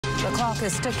The clock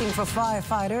is ticking for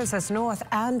firefighters as North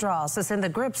Andros is in the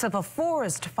grips of a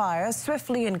forest fire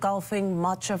swiftly engulfing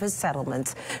much of his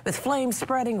settlement. With flames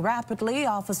spreading rapidly,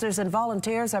 officers and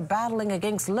volunteers are battling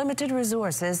against limited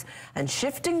resources and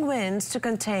shifting winds to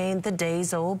contain the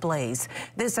days-old blaze.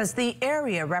 This as the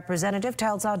area representative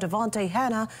tells our Devontae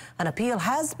Hanna an appeal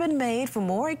has been made for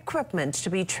more equipment to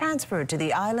be transferred to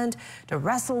the island to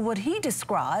wrestle what he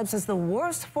describes as the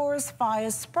worst forest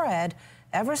fire spread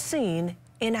ever seen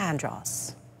in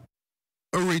Andros.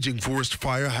 A raging forest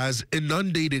fire has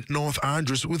inundated North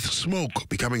Andros with smoke,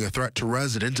 becoming a threat to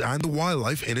residents and the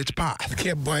wildlife in its path. It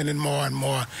kept burning more and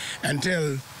more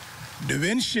until the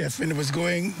wind shifted and it was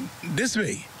going this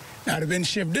way. Now the wind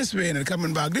shifted this way and it's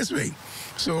coming back this way.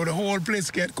 So the whole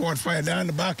place caught fire down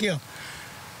the back here.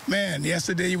 Man,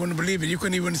 yesterday you wouldn't believe it. You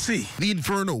couldn't even see. The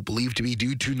inferno, believed to be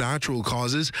due to natural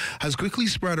causes, has quickly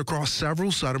spread across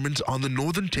several settlements on the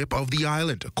northern tip of the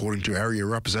island, according to Area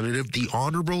Representative the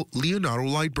Honorable Leonardo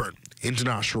Lightburn.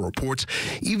 International reports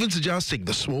even suggesting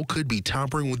the smoke could be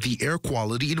tampering with the air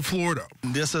quality in Florida.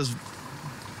 This is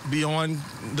beyond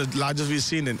the largest we've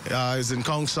seen it. It's in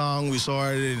Kongsong. We saw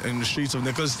it in the streets of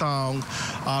Nicholstown,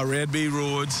 Red Bay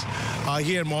roads,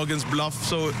 here in Morgan's Bluff.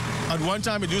 So at one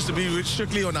time it used to be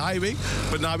strictly on the highway,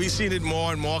 but now we've seen it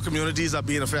more and more communities are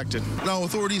being affected. Now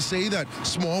authorities say that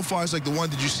small fires like the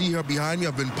one that you see here behind me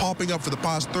have been popping up for the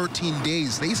past 13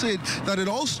 days. They said that it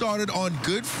all started on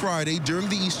Good Friday during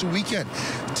the Easter weekend.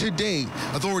 Today,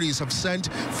 authorities have sent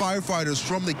firefighters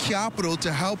from the capital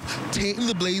to help tame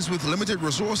the blaze with limited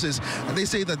resources. And they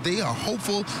say that they are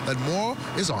hopeful that more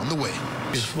is on the way.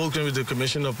 We've spoken with the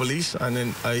Commissioner of Police, and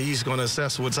then he's going to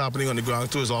assess what's happening on the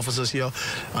ground to his officers here,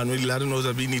 and we let him know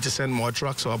that we need to send more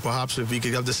trucks, or perhaps if we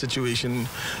could have the situation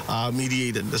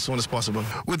mediated as soon as possible.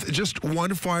 With just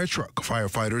one fire truck,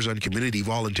 firefighters and community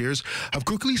volunteers have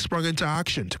quickly sprung into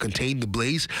action to contain the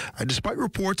blaze, and despite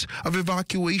reports of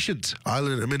evacuations,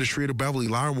 Island Administrator Beverly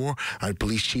Larimore and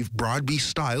Police Chief Bradby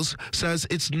Stiles says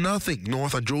it's nothing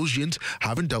North Androsians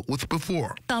haven't dealt with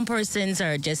before. Some persons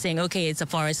are just saying, okay, it's a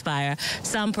forest fire.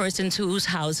 Some persons whose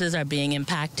houses are being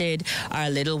impacted are a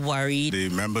little worried. The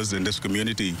members in this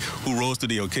community who rose to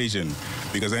the occasion,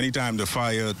 because anytime the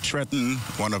fire threatened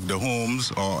one of the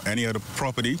homes or any other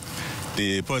property,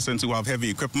 the persons who have heavy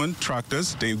equipment,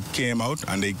 tractors, they came out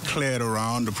and they cleared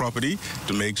around the property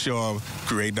to make sure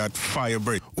create that fire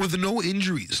break. With no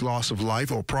injuries, loss of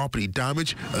life, or property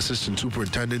damage, Assistant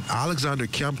Superintendent Alexander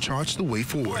Kemp charged the way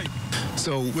forward.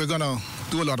 So we're going to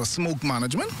do a lot of smoke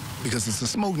management, because it's the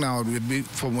smoke now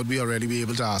from what we already be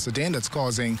able to ascertain that's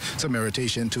causing some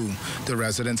irritation to the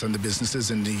residents and the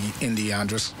businesses in the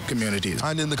Andros communities.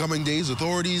 And in the coming days,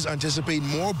 authorities anticipate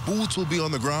more boots will be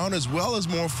on the ground as well as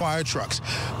more fire trucks.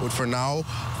 But for now,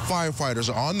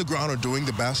 firefighters on the ground are doing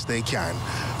the best they can.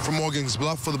 From Morgan's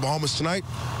Bluff for the Bahamas Tonight,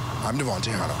 I'm Devontae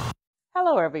Hanna.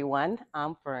 Hello, everyone.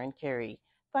 I'm Fern Carey.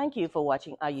 Thank you for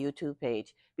watching our YouTube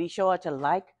page. Be sure to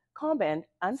like, comment,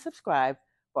 and subscribe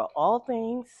for all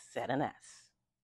things 7S.